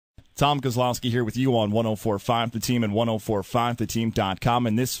Tom Kozlowski here with you on 104.5 The Team and 104.5theteam.com.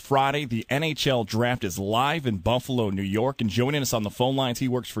 And this Friday, the NHL Draft is live in Buffalo, New York. And joining us on the phone lines, he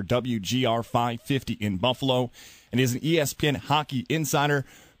works for WGR 550 in Buffalo, and is an ESPN hockey insider.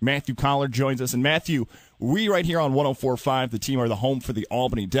 Matthew Coller joins us. And Matthew, we right here on 104.5 The Team are the home for the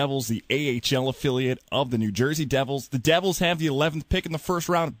Albany Devils, the AHL affiliate of the New Jersey Devils. The Devils have the 11th pick in the first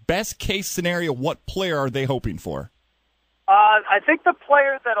round. Best case scenario, what player are they hoping for? I think the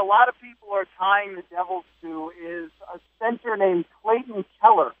player that a lot of people are tying the Devils to is a center named Clayton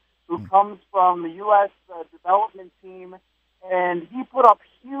Keller, who comes from the U.S. development team, and he put up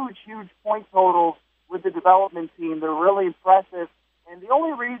huge point totals with the development team. They're really impressive. And the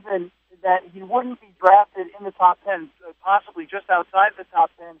only reason that he wouldn't be drafted in the top 10, possibly just outside the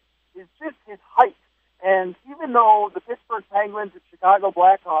top 10, is just his height. And even though the Pittsburgh Penguins and Chicago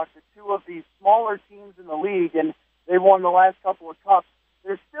Blackhawks are two of the smaller teams in the league, and they've won the last couple of cups,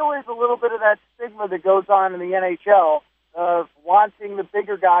 there still is a little bit of that stigma that goes on in the NHL of wanting the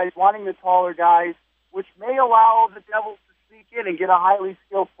bigger guys, wanting the taller guys, which may allow the Devils to sneak in and get a highly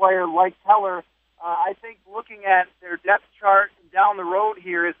skilled player like Keller. I think looking at their depth chart down the road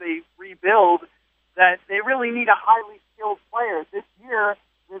here as they rebuild, that they really need a highly skilled player. This year,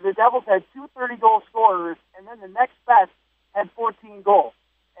 the Devils had two 30-goal scorers, and then the next best had 14 goals.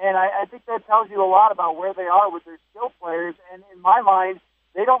 And I think that tells you a lot about where they are with their skill players. And in my mind,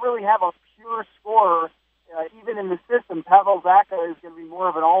 they don't really have a pure scorer, even in the system. Pavel Zacha is going to be more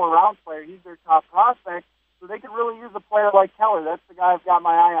of an all-around player. He's their top prospect. So they could really use a player like Keller. That's the guy I've got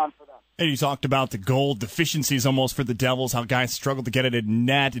my eye on for them. And you talked about the goal deficiencies almost for the Devils, how guys struggle to get it in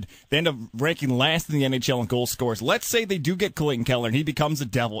net. They end up ranking last in the NHL in goal scores. Let's say they do get Clayton Keller and he becomes a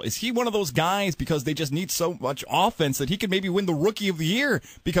Devil. Is he one of those guys, because they just need so much offense, that he could maybe win the Rookie of the Year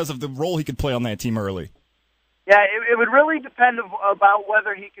because of the role he could play on that team early? Yeah, it would really depend about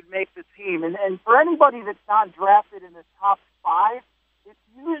whether he could make the team. And for anybody that's not drafted in the top 5, it's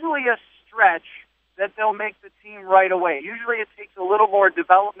usually a stretch that they'll make the team right away. Usually it takes a little more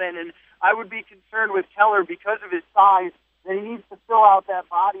development, and I would be concerned with Keller because of his size that he needs to fill out that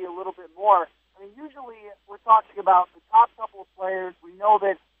body a little bit more. I mean, usually we're talking about the top couple of players. We know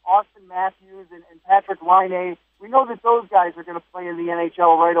that Austin Matthews and Patrick Laine, we know that those guys are going to play in the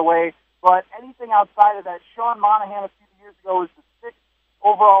NHL right away, but anything outside of that, Sean Monahan a few years ago was the 6th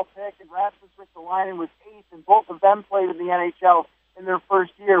overall pick, and Rasmus Ristolainen was 8th, and both of them played in the NHL in their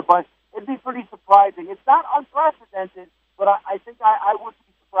first year, but it'd be pretty surprising. It's not unprecedented, but I think I would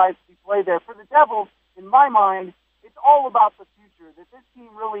be surprised if he played there. For the Devils, in my mind, it's all about the future, that this team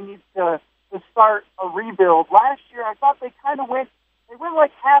really needs to start a rebuild. Last year, I thought they kind of went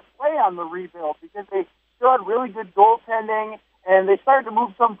like halfway on the rebuild because they still had really good goaltending, and they started to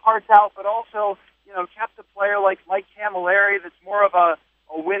move some parts out, but also, kept a player like Mike Camilleri that's more of a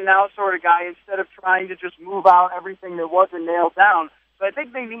win-now sort of guy instead of trying to just move out everything that wasn't nailed down. So I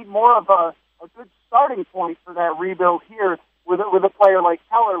think they need more of a good starting point for that rebuild here with a player like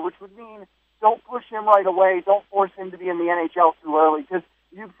Keller, which would mean don't push him right away, don't force him to be in the NHL too early, because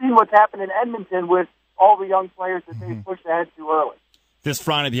you've seen what's happened in Edmonton with all the young players that they've pushed ahead too early. This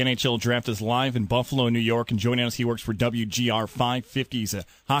Friday, the NHL Draft is live in Buffalo, New York, and joining us, he works for WGR 550's, a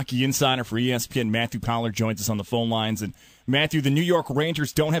hockey insider for ESPN. Matthew Coller joins us on the phone lines. And Matthew, the New York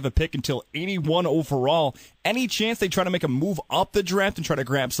Rangers don't have a pick until 81 overall. Any chance they try to make a move up the draft and try to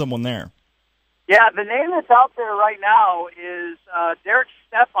grab someone there? Yeah, the name that's out there right now is Derek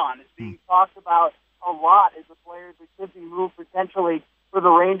Stepan. Is being talked about a lot as a player that could be moved potentially for the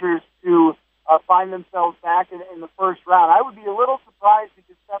Rangers to find themselves back in the first round. I would be a little surprised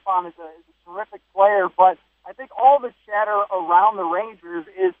because Stepan is a terrific player, but I think all the chatter around the Rangers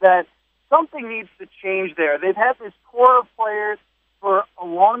is that something needs to change there. They've had this core of players for a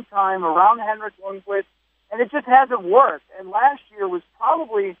long time around Henrik Lundqvist, and it just hasn't worked. And last year was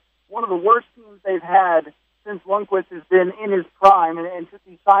probably one of the worst teams they've had since Lundqvist has been in his prime, and since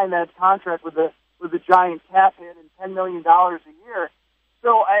he signed that contract with the giant cap hit and $10 million a year.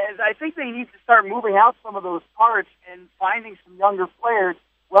 So I think they need to start moving out some of those parts and finding some younger players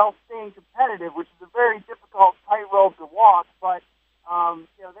while staying competitive, which is a very difficult tightrope to walk. But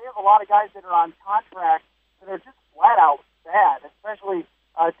they have a lot of guys that are on contract that are just flat out bad, especially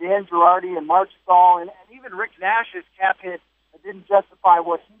Dan Girardi and Mark Stahl, and even Rick Nash's cap hit didn't justify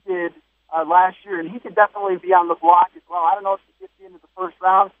what he did last year, and he could definitely be on the block as well. I don't know if he gets into the first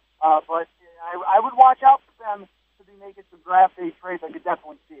round, but I would watch out for them to be making some draft day trades. I could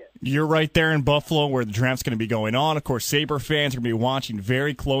definitely see it. You're right there in Buffalo where the draft's going to be going on. Of course, Sabre fans are going to be watching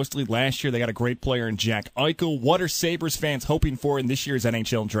very closely. Last year, they got a great player in Jack Eichel. What are Sabres fans hoping for in this year's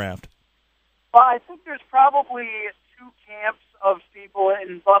NHL draft? Well, I think there's probably two camps of people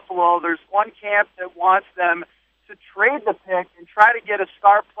in Buffalo. There's one camp that wants them to trade the pick and try to get a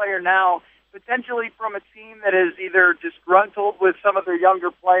star player now, potentially from a team that is either disgruntled with some of their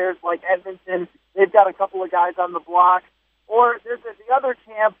younger players like Edmonton. They've got a couple of guys on the block. Or there's the other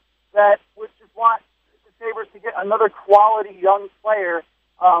camp that would just want the Sabres to get another quality young player,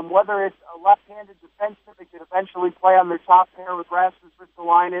 whether it's a left-handed defenseman that could eventually play on their top pair with Rasmus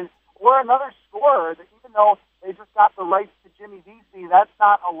Ristolainen, or another scorer that even though they just got the rights to Jimmy Vesey, that's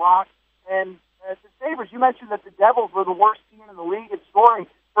not a lock. And the Sabres, you mentioned that the Devils were the worst team in the league at scoring.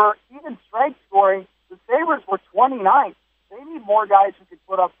 For even strength scoring, the Sabres were 29th. They need more guys who could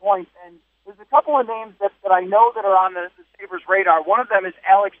put up points. And there's a couple of names that I know that are on the Sabres' radar. One of them is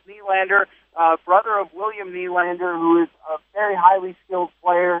Alex Nylander, brother of William Nylander, who is a very highly skilled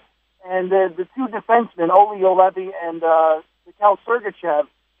player. And the two defensemen, Oli Olevi and Mikhail Sergachev,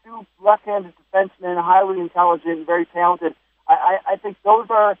 two left-handed defensemen, highly intelligent and very talented. I think those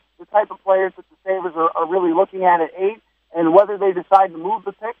are the type of players that the Sabres are really looking at 8, and whether they decide to move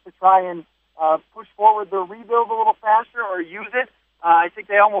the pick to try and push forward their rebuild a little faster or use it, I think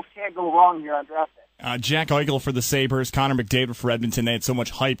they almost can't go wrong here on draft day. Jack Eichel for the Sabres, Connor McDavid for Edmonton. They had so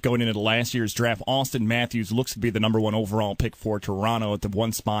much hype going into last year's draft. Austin Matthews looks to be the number 1 overall pick for Toronto at the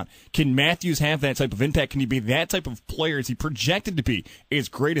 1 spot. Can Matthews have that type of impact? Can he be that type of player? Is he projected to be as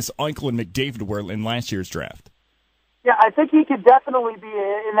great as Eichel and McDavid were in last year's draft? Yeah, I think he could definitely be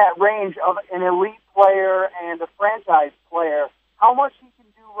in that range of an elite player and a franchise player. How much he can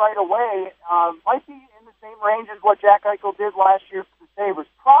do right away might be in the same range as what Jack Eichel did last year for the Sabres.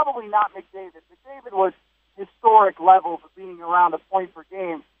 Probably not McDavid. McDavid was historic levels of being around a point per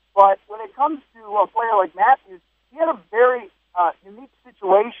game. But when it comes to a player like Matthews, he had a very unique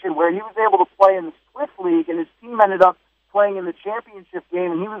situation where he was able to play in the Swift League, and his team ended up playing in the championship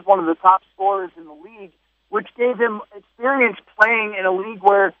game, and he was one of the top scorers in the league, which gave him experience playing in a league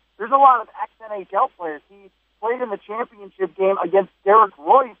where there's a lot of ex-NHL players. He played in the championship game against Derek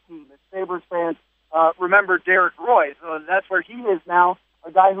Roy's team, as Sabres fans remember Derek Roy. So that's where he is now,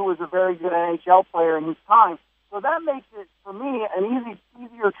 a guy who was a very good NHL player in his time. So that makes it, for me, an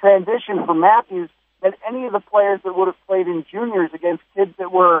easier transition for Matthews than any of the players that would have played in juniors against kids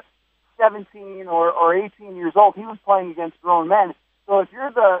that were 17 or 18 years old. He was playing against grown men. So if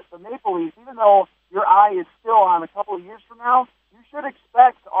you're the Maple Leafs, even though your eye is still on a couple of years from now, you should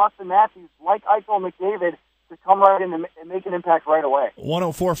expect Austin Matthews, like Eichel and McDavid, to come right in and make an impact right away.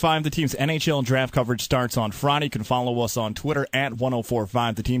 104.5 The Team's NHL draft coverage starts on Friday. You can follow us on Twitter at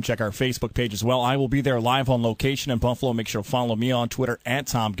 104.5 The Team. Check our Facebook page as well. I will be there live on location in Buffalo. Make sure to follow me on Twitter at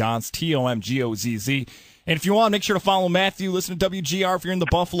Tom Gotz, TOMGOZZ. And if you want, make sure to follow Matthew. Listen to WGR if you're in the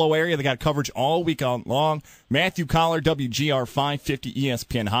Buffalo area. They got coverage all week long. Matthew Coller, WGR 550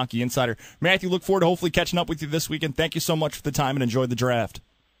 ESPN Hockey Insider. Matthew, look forward to hopefully catching up with you this weekend. Thank you so much for the time and enjoy the draft.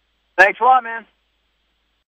 Thanks a lot, man.